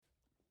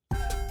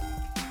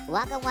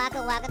Welcome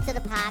to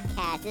the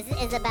podcast. This is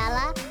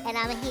Isabella, and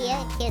I'm here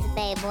at Kiss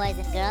Bay Boys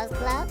and Girls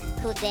Club,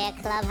 Cool Dare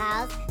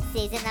Clubhouse,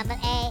 season number 8.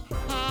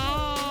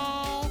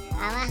 Hey,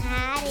 I'm a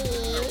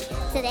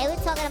hottie. Today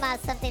we're talking about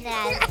something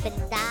that I've been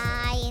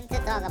dying to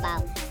talk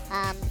about.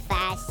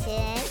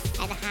 Fashion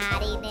and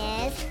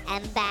hottiness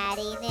and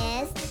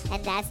baddiness,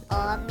 and that's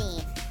all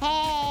me.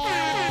 Hey!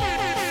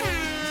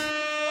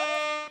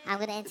 I'm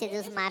going to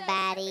introduce my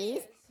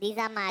baddies. These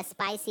are my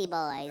spicy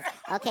boys.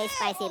 Okay,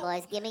 spicy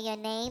boys, give me your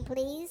name,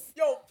 please.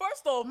 Yo,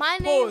 first off, my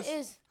name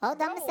is... Hold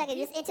on a second.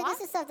 Just introduce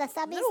yourself.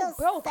 Stop being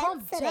so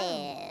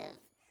sensitive.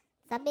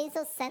 Stop being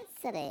so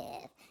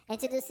sensitive.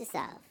 Introduce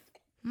yourself.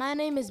 My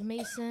name is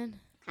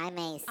Mason. Hi,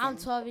 Mason. I'm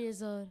 12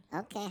 years old.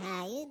 Okay,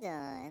 how you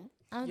doing?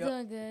 I'm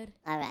doing good.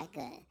 All right,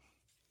 good.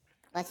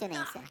 What's your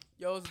name, sir?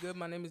 Yo, it's good.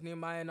 My name is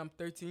Nehemiah, and I'm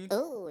 13.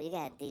 Ooh, you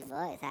got a deep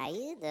voice. How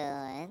you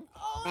doing?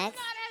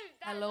 Next.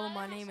 Hello,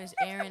 my name is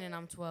Aaron, and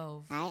I'm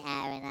 12. Hi,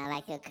 Aaron. I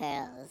like your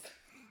curls.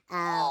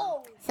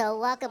 So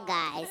welcome,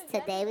 guys.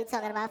 Today we're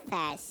talking about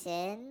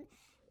fashion.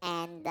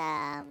 And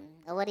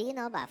what do you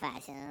know about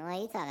fashion? What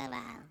are you talking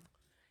about?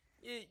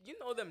 Yeah, you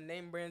know them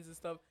name brands and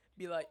stuff.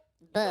 Be like,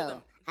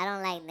 Boo. I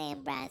don't like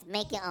name brands.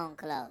 Make your own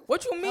clothes.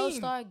 What you mean?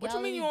 Hellstar, What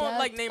you mean you Gallery, don't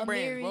like Depth, name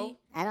brands, Amiri, bro?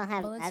 I don't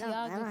have.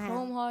 Balenciaga,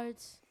 Chrome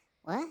Hearts.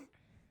 What?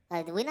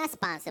 We're not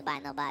sponsored by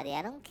nobody.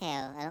 I don't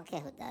care. I don't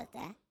care who does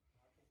that.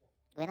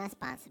 We're not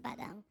sponsored by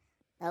them.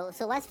 Oh,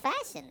 so what's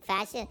fashion?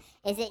 Fashion,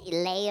 is it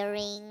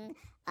layering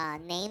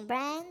name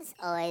brands,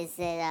 or is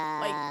it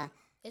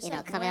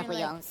coming up with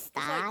your own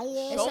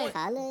styles,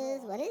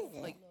 colors? What is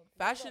it? Like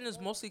fashion is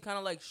mostly kind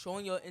of like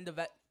showing your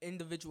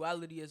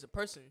individuality as a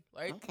person,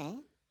 right? Okay.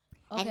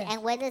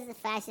 And where does the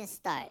fashion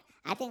start?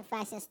 I think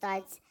fashion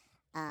starts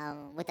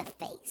with the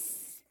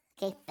face.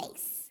 Okay,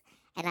 face.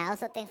 And I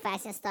also think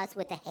fashion starts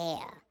with the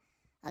hair.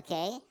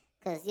 Okay,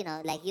 because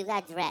like you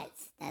got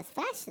dreads. That's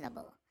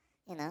fashionable.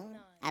 I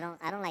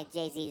don't like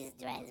Jay-Z's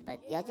dreads, but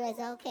your dreads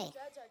are okay.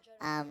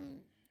 I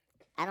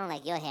don't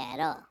like your hair at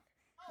all.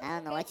 I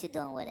don't know what you're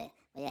doing with it,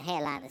 but your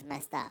hairline is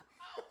messed up.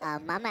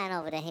 My man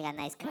over there, he got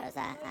nice curls.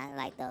 I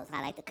like those.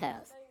 I like the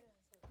curls.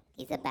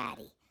 He's a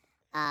baddie.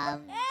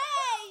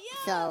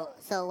 So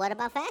what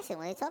about fashion?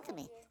 When you talk to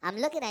me, I'm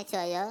looking at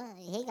yo.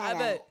 He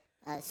got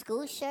a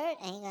school shirt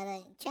and he got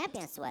a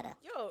champion sweater.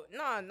 Yo,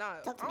 nah. I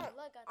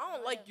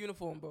don't like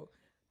uniform, bro.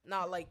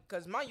 Nah,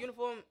 cause my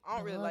uniform, I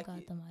don't really like it. I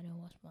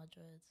didn't wash my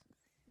dreads.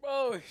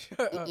 Bro,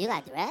 shut up. You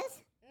got dress?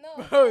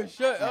 No. Bro,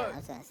 shut up. I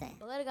was gonna say.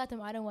 The lady got them.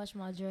 I didn't wash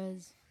my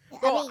dreads.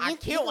 Bro, I mean, you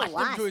can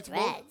wash dreads,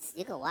 dreads.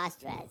 You can wash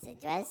dreads. The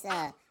dreads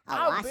are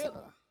I'll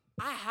washable.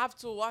 I have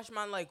to wash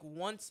mine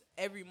once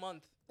every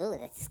month. Ooh,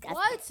 that's disgusting.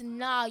 What?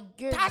 Nah,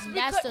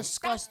 that's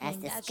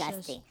disgusting. That's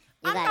disgusting.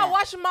 I'm not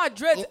washing my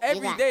dreads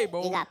every day,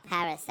 bro. You got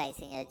parasites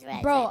in your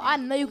dreads. Bro, right I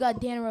know you got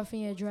dandruff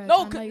in your dreads.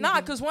 No,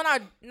 cause when I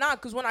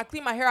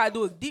clean my hair, I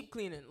do a deep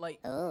cleaning.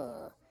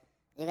 Oh,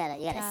 you got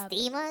a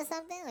steamer or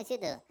something? What you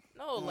do?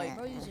 No, bro,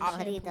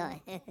 what are you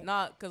doing?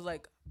 Cause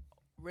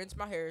rinse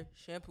my hair,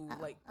 shampoo,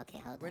 okay,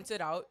 hold on. rinse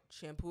it out,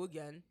 shampoo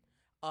again,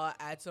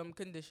 add some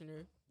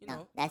conditioner.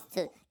 No, that's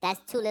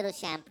too little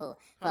shampoo.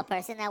 For a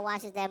person that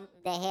washes their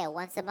hair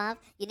once a month,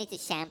 you need to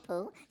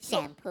shampoo,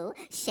 and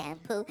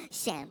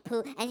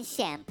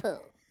shampoo.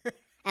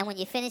 And when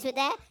you finish with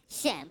that,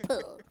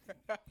 shampoo.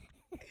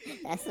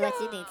 That's what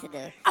you need to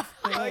do.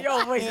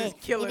 Your voice is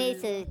killing me.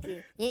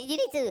 You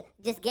need to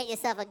just get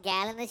yourself a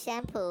gallon of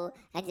shampoo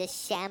and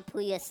just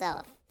shampoo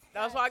yourself.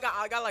 That's why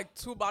I got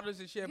 2 bottles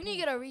of shampoo. You need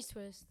to get a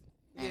retwist.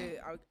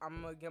 Yeah,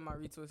 I'm gonna get my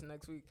retwist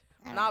next week.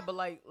 Right. But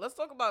let's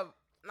talk about.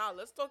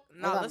 Let's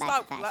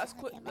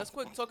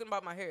quit talking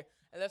about my hair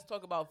and let's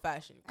talk about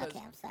fashion.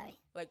 Okay, I'm sorry.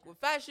 With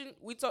fashion,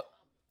 we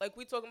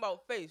talking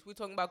about face, we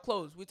talking about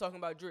clothes, we talking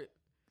about drip.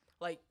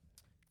 Well,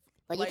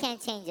 you can't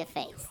change your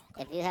face.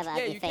 If you have an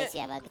ugly face,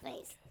 you have ugly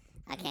face.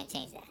 I can't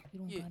change that. You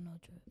don't got no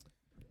drip.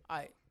 All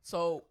right.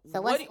 So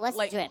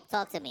what's drip?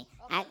 Talk to me.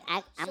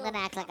 I'm gonna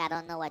act like I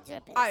don't know what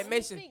drip is. All right,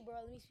 Mason.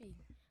 Let me speak.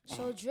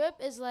 So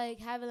drip is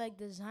having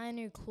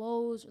designer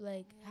clothes,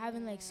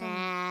 having some.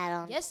 Nah, I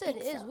don't. Yes, it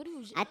is. So. What do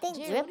you? I think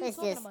Jared, drip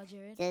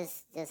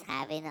is just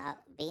having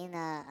being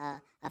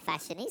a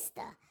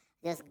fashionista,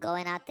 just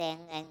going out there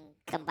and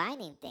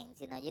combining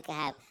things. You can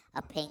have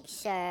a pink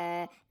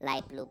shirt,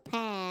 light blue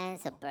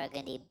pants, a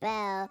burgundy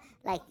belt,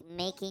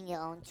 making your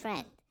own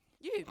trend.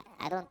 Yeah.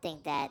 I don't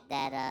think that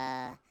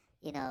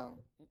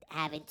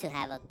having to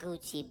have a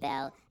Gucci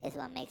belt is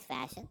what makes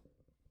fashion.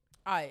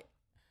 All right.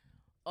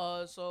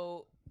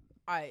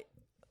 All right,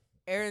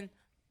 Aaron,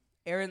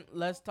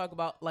 let's talk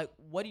about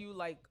what do you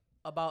like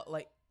about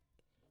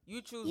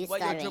you choose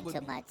what your drip would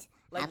too be. Much.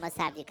 I must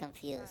have you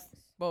confused.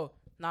 Bro,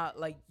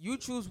 you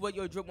choose what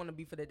your drip want to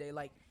be for the day.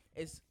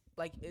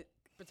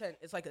 Pretend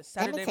it's a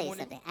Saturday morning. Let me tell you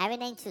something.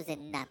 Aaron ain't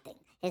choosing nothing.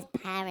 His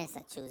parents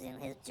are choosing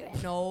his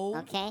drip. No.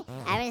 Okay?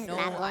 Aaron's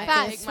not going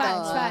to the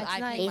store.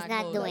 He's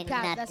not doing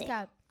nothing. That's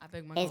cap. I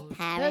pick my his clothes.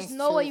 parents There's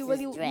no way you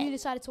you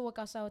decided to walk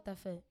outside with that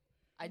fit.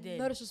 I did.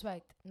 No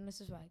disrespect.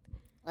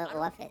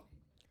 What fit?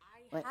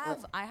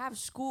 I have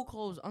school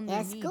clothes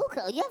underneath. Yeah, school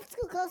clothes. You have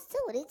school clothes too.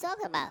 What are you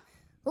talking about?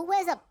 Who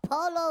wears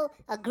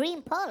a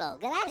green polo?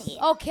 Get out of here.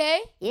 Okay,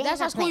 You that's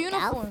ain't our school playing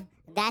golf. uniform.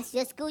 That's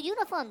your school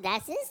uniform.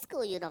 That's his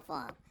school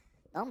uniform.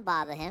 Don't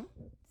bother him,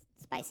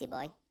 spicy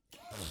boy.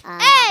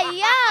 Hey,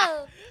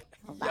 yo!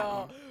 Don't bother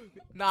Yo, him.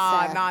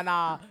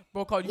 nah.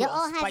 Bro, called you You a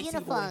all have spicy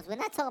uniforms. boy. We're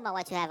not talking about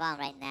what you have on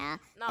right now.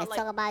 Nah, Let's like-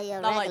 talk about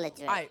your Nah, regular like,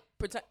 drip. alright,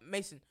 pretend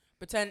Mason.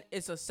 Pretend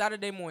it's a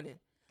Saturday morning.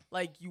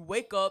 Like you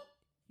wake up,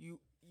 you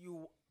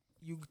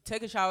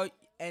take a shower,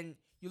 and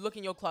you look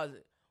in your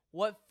closet.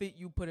 What fit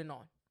you putting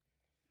on?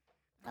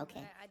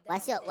 Okay.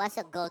 What's your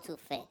go-to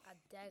fit?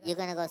 You're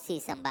gonna go see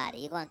somebody.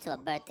 You're going to a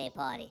birthday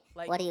party.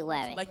 Like- What are you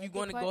wearing? Like you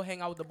going to go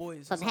hang out with the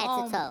boys? From head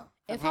to toe. From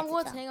If head I'm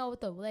going to hang out with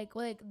the like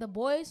the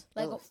boys,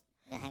 like, Ooh,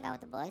 you gonna hang out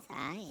with the boys?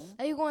 Alright.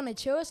 are you going to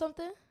chill or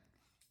something?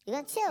 You're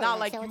gonna chill. Not You're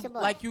like gonna chill with you your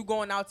boys. like you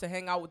going out to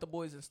hang out with the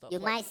boys and stuff. You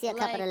Like, might see a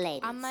couple of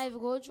ladies. I might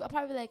go. I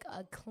probably like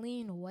a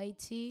clean white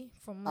tee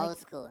from like Old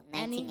school,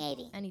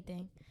 1980.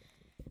 anything.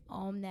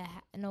 That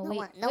hat. No, No wait.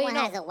 one, wait,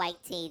 has a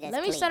white tee that's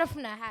Let me clean. start it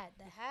from the hat.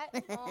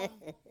 The hat,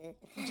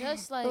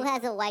 just like Who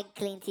has a white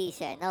clean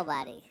T-shirt?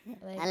 Nobody.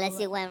 Like, Unless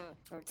you went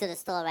to the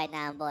store right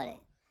now and bought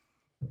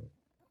it.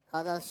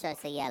 All those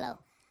shirts are yellow.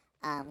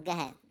 Go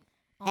ahead.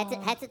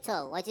 Head to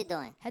toe. What you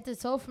doing? head to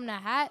toe from the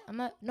hat. I'm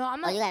not. No, I'm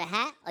Oh, not. you got a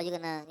hat? Or you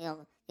gonna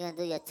you're gonna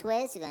do your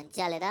twist? You're gonna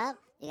gel it up?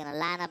 You're gonna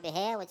line up your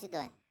hair? What you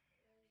doing?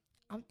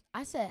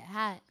 I said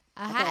hat.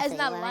 A Okay, hat so is you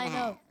not wearing a lined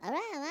hat. up. All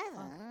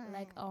right.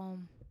 Like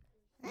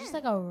just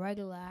like a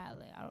regular hat.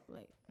 Like I don't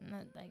like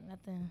not like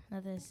nothing.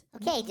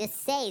 Okay,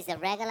 just say it's a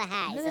regular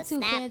hat. Nothing It's a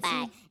too snapback.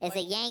 fancy. It's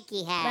a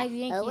Yankee hat. Like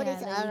Yankee what hat,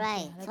 is like all Yankee right?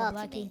 hat, like a Talk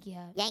black to me. Yankee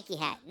hat. Yankee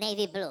hat,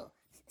 navy blue,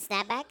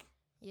 snapback.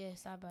 Yeah,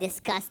 stop it.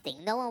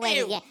 Disgusting. No one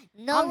wears Ew. a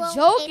No I'm one,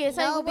 joking. if It's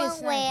not no gonna be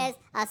a one wears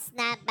a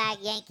snapback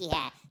Yankee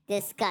hat.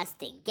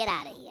 Disgusting. Get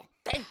out of here.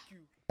 thank you.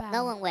 Bow.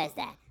 No one wears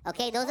that.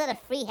 Okay, those are the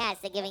free hats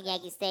they're giving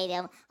Yankee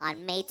Stadium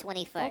on May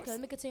 21st. Okay, let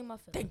me continue my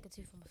fit.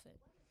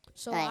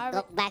 So All right, I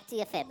go back to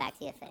your fit.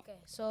 okay.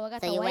 So I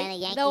got So the you're wearing a white.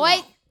 Yankee The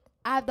white. hat.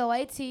 I have the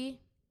white tee,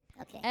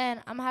 Okay.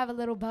 and I'm gonna have a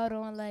little belt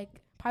on, like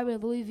probably a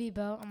Louis V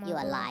belt. You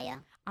a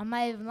liar. I'm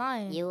not even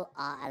lying. You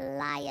are a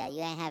liar.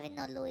 You ain't having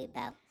no Louis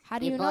belt. How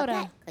do you know bought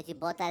that? Because you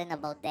bought that in a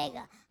bodega.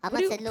 How What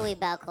much do did Louis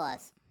belt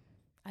cost?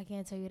 I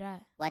can't tell you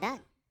that. Why not?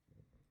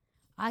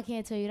 I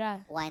can't tell you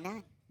that. Why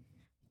not?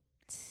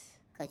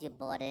 Because you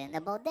bought it in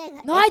the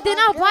bodega. No, I It's did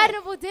all not buy it good.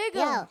 in a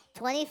bodega.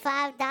 Yo,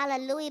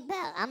 $25 Louis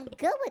belt. I'm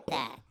good with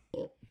that.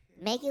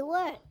 Make it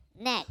work.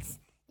 Next,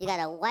 you got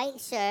a white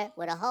shirt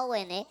with a hole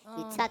in it.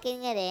 You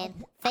tucking it in.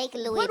 Fake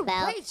Louis what a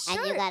belt. white And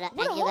you shirt? got a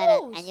What and you a got a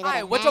holes? and you got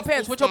Alright, a what's your nasty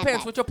pants? What's your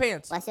pants? snapback. What's your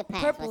pants? What's your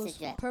pants? What's Purples,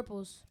 your drip?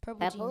 purple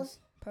Purples? jeans,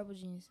 purple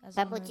jeans. That's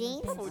Purple what I'm wearing.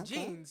 jeans? Purple Okay.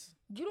 jeans.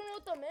 You don't know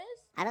what them is?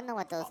 I don't know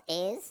what those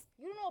is.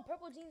 You don't know what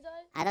purple jeans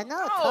are? I don't know.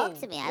 No. Talk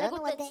to me. I Like don't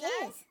know with what the that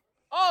tag? is.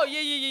 Oh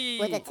yeah.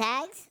 With the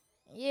tags?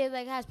 Yeah,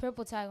 like it has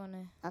purple tag on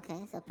it.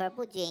 Okay, so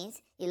purple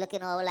jeans. You're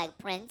looking all like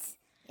Prince.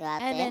 You're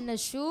out And there. then the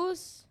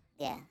shoes,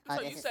 Yeah. Oh,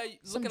 So this you is say you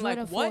some looking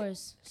Jordan like what?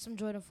 4s. Some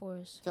Jordan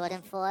 4s.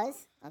 Jordan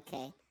 4s.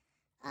 Okay.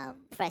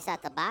 Fresh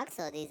out the box,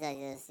 or these are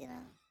just,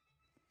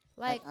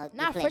 Like, you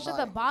not play fresh out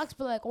the ball. box,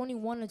 but like only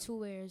 1 or 2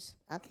 wears.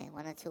 Okay,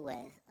 1 or 2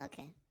 wears.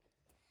 Okay.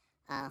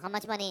 How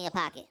much money in your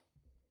pocket?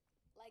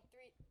 Like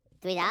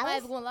 $3. I'm not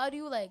even $3? gonna lie to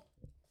you, like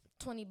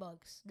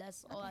 $20.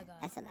 That's all I got.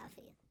 That's a lot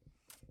for you.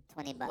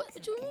 $20.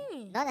 What you okay.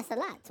 mean? No, that's a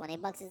lot.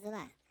 $20 is a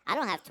lot. I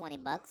don't have $20,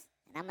 and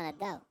I'm an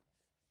adult.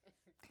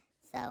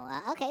 So,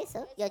 okay,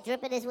 so your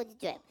dripping is what you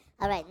drip.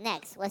 All right,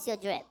 next. What's your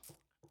drip?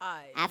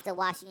 Alright. After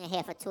washing your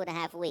hair for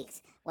 2.5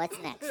 weeks, what's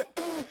next?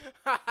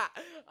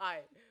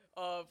 Alright.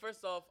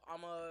 First off,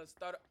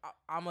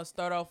 I'ma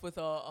start off with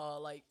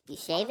like You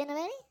shaving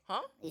already?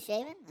 huh? You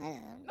shaving? I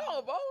don't know.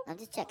 No, bro. I'm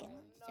just checking.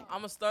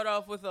 I'ma start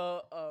off with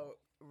a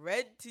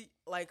red tee,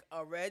 like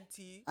a red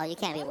tee. Oh, you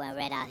can't be wearing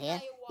red out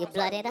here. You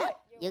blooded up.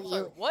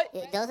 What?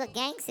 Those are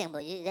gang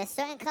symbols. There's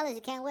certain colors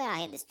you can't wear out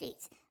here in the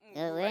streets.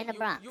 We're in the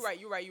Bronx. You right.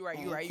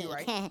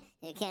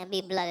 You can't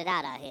be blooded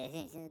out here.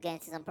 You get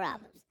into some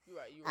problems. You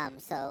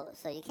right.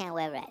 So you can't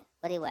wear red.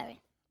 What are you wearing?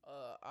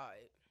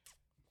 Alright.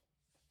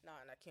 Nah,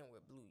 and I can't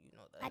wear blue. You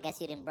know that. I guess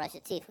you didn't brush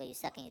your teeth because you're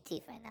sucking your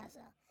teeth right now. So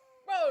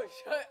Bro,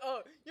 shut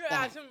up. You Yeah.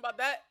 asked him about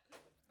that.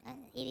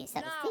 he didn't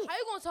suck Nah, his teeth. how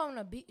you gonna tell him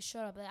to beat?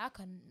 Shut up. Like I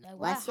couldn't. Like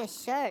What's why? your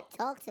shirt?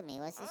 Talk to me.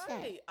 What's your shirt?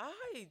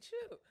 Alright,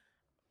 chill.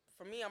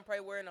 For me, I'm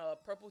probably wearing a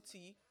purple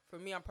tee.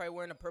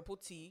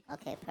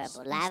 Okay, purple. That's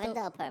Lavender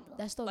still- or purple?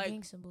 That's still Like-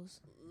 gang symbols.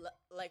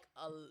 Like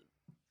a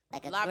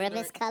Like a lavender.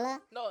 grimace color?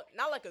 no,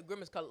 not like a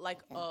grimace color.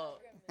 Like a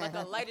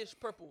lightish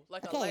purple.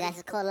 Like a Okay, lightish.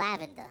 that's called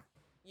lavender.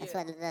 Yeah.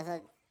 That's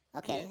what.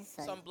 Okay, Yeah,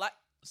 so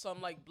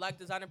some like black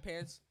designer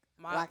pants.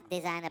 what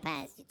designer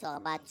pants? You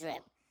talking about drip?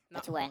 Nah.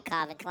 What you wearing?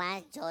 Calvin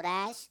Klein,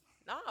 Jordache?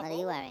 Nah, What bro. are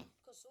you wearing?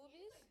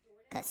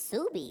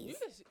 Kasubis. You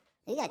just-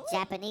 You got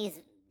Japanese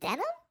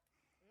denim?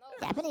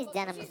 Japanese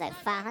denim is like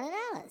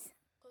 $500.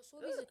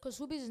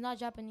 Kasubis is not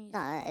Japanese. No,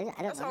 I don't know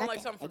sound nothing. like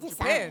something It from just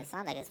Japan.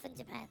 sounds like it's from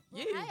Japan.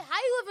 yeah. How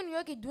you live in New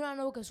York and do not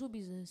know what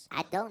Kasubis is?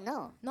 I don't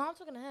know. No, I'm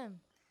talking to him.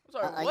 I'm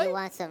sorry, Or what? you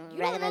want some You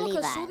don't regular know what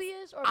Levi's?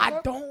 Kasubi is? Or I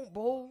purple? don't,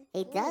 bro.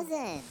 He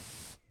doesn't.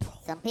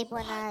 Some people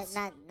are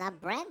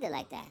not branded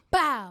like that.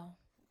 Bow.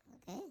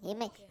 Okay,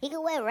 he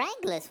can wear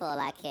Wranglers for all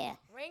I care.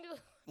 Wrangler.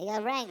 He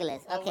got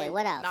Wranglers. Oh, Okay, wait.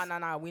 what else?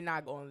 Nah. We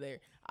not going there.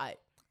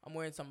 I'm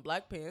wearing some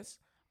black pants.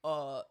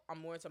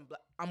 I'm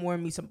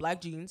wearing me some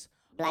black jeans.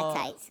 Black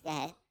tights. Go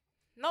ahead.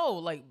 No,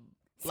 like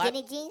black.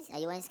 Skinny jeans? Are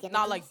you wearing skinny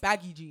Not jeans? like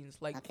baggy jeans.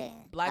 Like Okay.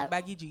 black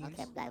baggy jeans.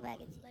 Okay, black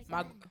baggy jeans.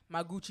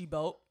 My Gucci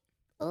belt.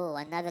 Oh,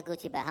 another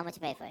Gucci bag. How much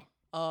you pay for it?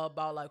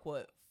 About like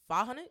what,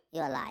 500?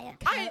 You're a liar.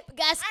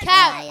 That's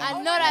cap. liar. I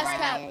know that's Liar.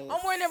 cap.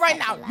 I'm wearing it right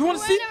Such now. a You liar. want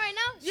to see? right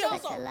now? Yeah.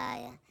 Such a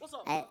liar. What's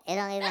up? It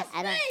don't even.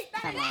 I don't.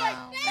 Come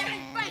on,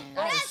 man.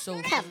 That is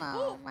so Come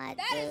on, my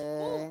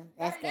dude.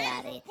 Let's get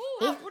out of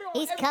here.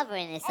 He's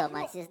covering it so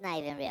much. It's not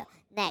even real.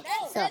 Next.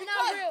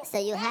 So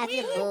you have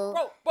your boo.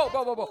 Bro.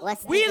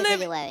 What We sneakers are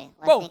live, you wearing?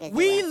 What bro. sneakers you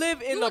We wearing?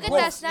 live in the Look at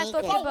Bronx. that snatched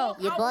off Sneakers. your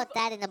belt. You bought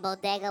that in the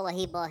bodega where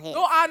he bought his.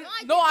 No,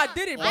 I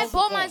didn't, bro. I Yes,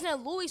 bought you mine did. in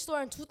a Louis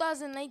store in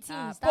 2019.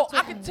 Bro, Stop I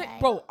talking. can take,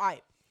 Alright. bro.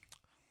 Alright.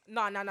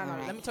 Nah.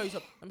 Alright. Let me tell you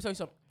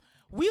something.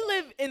 We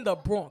live in the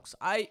Bronx.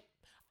 I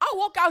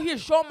walk out here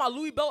showing my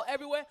Louis belt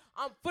everywhere.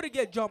 I'm finna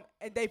get jumped,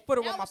 and they put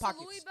it in my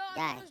pockets.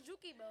 Guy.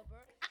 Juki belt, bro.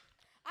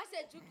 I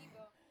said Juki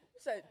belt.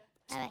 Said,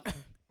 All right.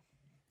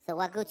 So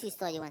what Gucci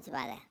store you went to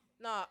buy that?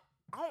 nah,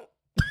 I don't.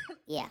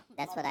 Yeah,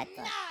 that's what I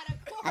thought.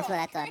 That's what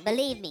I thought.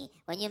 Believe me,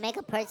 when you make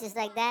a purchase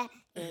like that,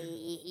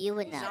 you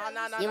would know.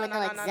 No, You would know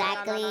no,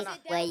 exactly no.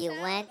 where you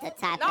went, the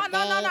type No, of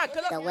no, no, day, no,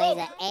 'cause the look, way yo.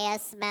 the air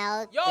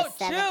smelled, Yo, the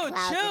seven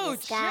clouds in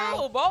the sky.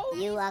 chill, bro.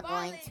 You are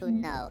going to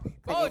know. Bro,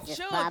 Because it's just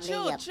chill, probably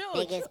your chill.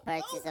 biggest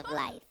purchase of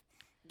life.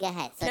 Go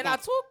ahead. So, Can I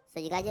next. talk? So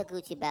you got your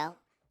Gucci belt.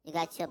 You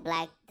got your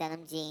black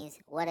denim jeans.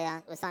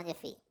 What's on your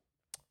feet?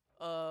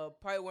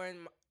 Probably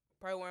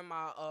wearing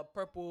my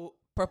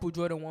purple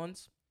Jordan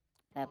ones.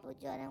 Purple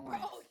Jordan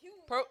 1.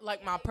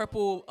 Like my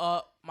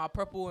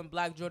purple and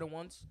black Jordan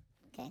ones.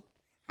 Okay.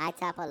 High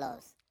top or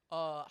lows?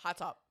 High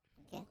top.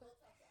 Okay.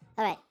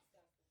 All right.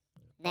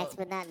 Next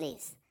but not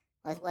least,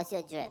 what's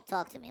your drip?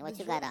 Talk to me. What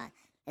you got on?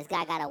 This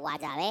guy got a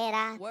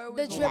guajavera. Where are The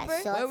we He going? got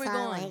dripper? shorts Where are we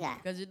on. What he going? got?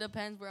 Because it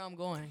depends where I'm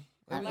going.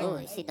 Where we Oh,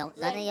 going? see, don't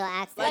none of your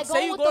accents. Like, Like say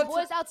going you with going the to-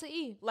 boys out to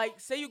eat. Like,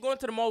 say you going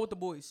to the mall with the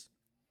boys.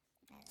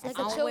 Like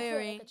I'm a chill fit.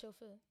 wearing- Like a chill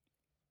fit.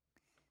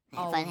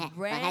 From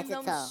head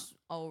to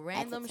toe.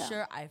 random toe.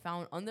 shirt I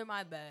found under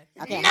my bed.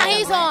 Okay.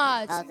 Nice hold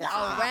on. on. Hold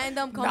on. A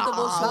random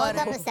comfortable Hold up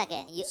sweater. a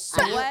second.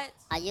 Sweat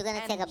Are you gonna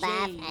and take a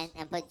bath J's.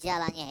 and put gel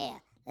on your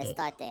hair? Let's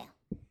start there.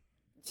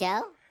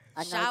 Gel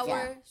or no gel?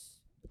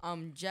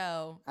 Showers,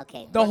 gel.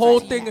 Okay. The we're whole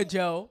gelling thing it of up.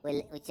 gel.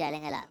 We're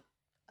gelling it up.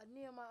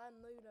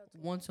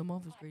 Once a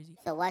month is crazy.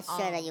 So what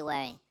shirt are you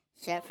wearing?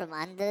 Shirt from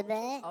under the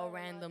bed? A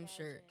random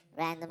shirt.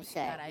 Random shirt.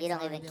 that I You don't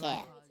found even in my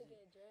care. closet.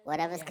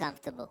 Whatever's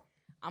comfortable.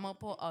 I'm gonna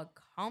put a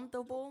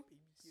comfortable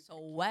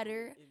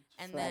sweater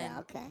and Sweater. then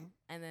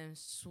Okay.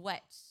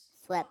 sweats.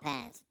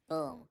 Sweatpants.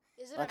 Boom.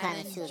 What kind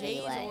And of then shoes are you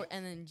J's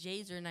wearing?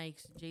 J's or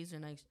Nikes. J's or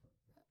Nikes.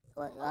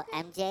 What,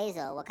 MJs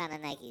or what kind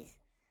of Nikes?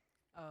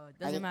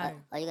 Doesn't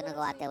matter. Are you gonna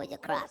go out there with your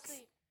Crocs?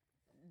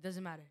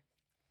 Doesn't matter.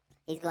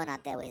 He's going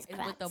out there with his It's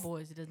Crocs. with the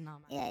boys. It does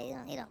not matter.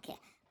 Yeah, he don't care.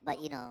 But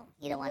you don't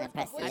want to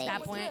impress the At ladies.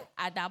 that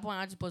point,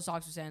 I just put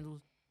socks or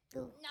sandals.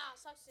 Dude.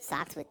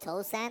 Socks with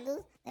toe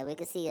sandals that we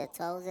can see your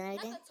toes and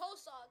everything. toe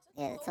socks.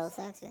 Yeah, the toe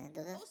socks. You can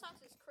do this.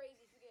 socks is crazy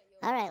if you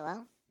get All right,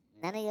 well,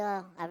 none of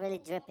y'all are really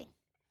dripping.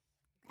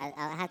 I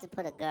have to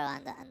put a girl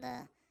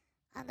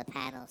on the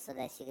panel so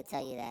that she could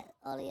tell you that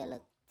all of you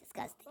look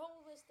disgusting.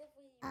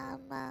 I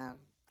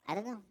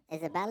don't know.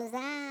 Isabella's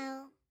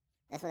out.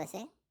 That's what I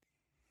say.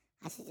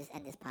 I should just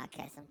end this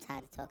podcast. I'm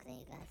tired of talking to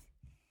you guys.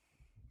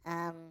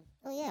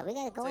 Oh yeah, we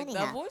gotta go Take that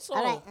anyhow. voice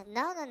All right, off.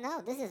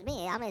 no. This is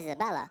me. I'm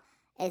Isabella.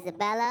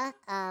 Isabella.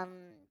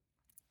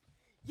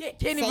 Yeah, can't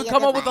say even your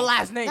come up with the goodbyes.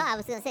 last name. No, I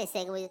was gonna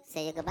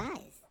say your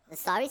goodbyes.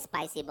 Sorry,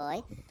 spicy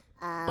boy.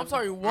 I'm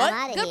sorry, what?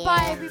 I'm outta Goodbye,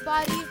 here.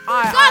 everybody.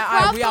 All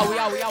right, we out.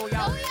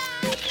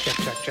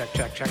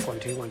 Check. 1,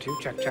 2, 1, 2.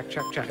 Check.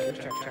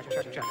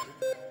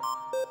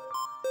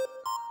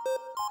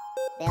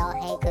 They all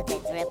hate 'cause they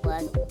drip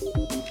was.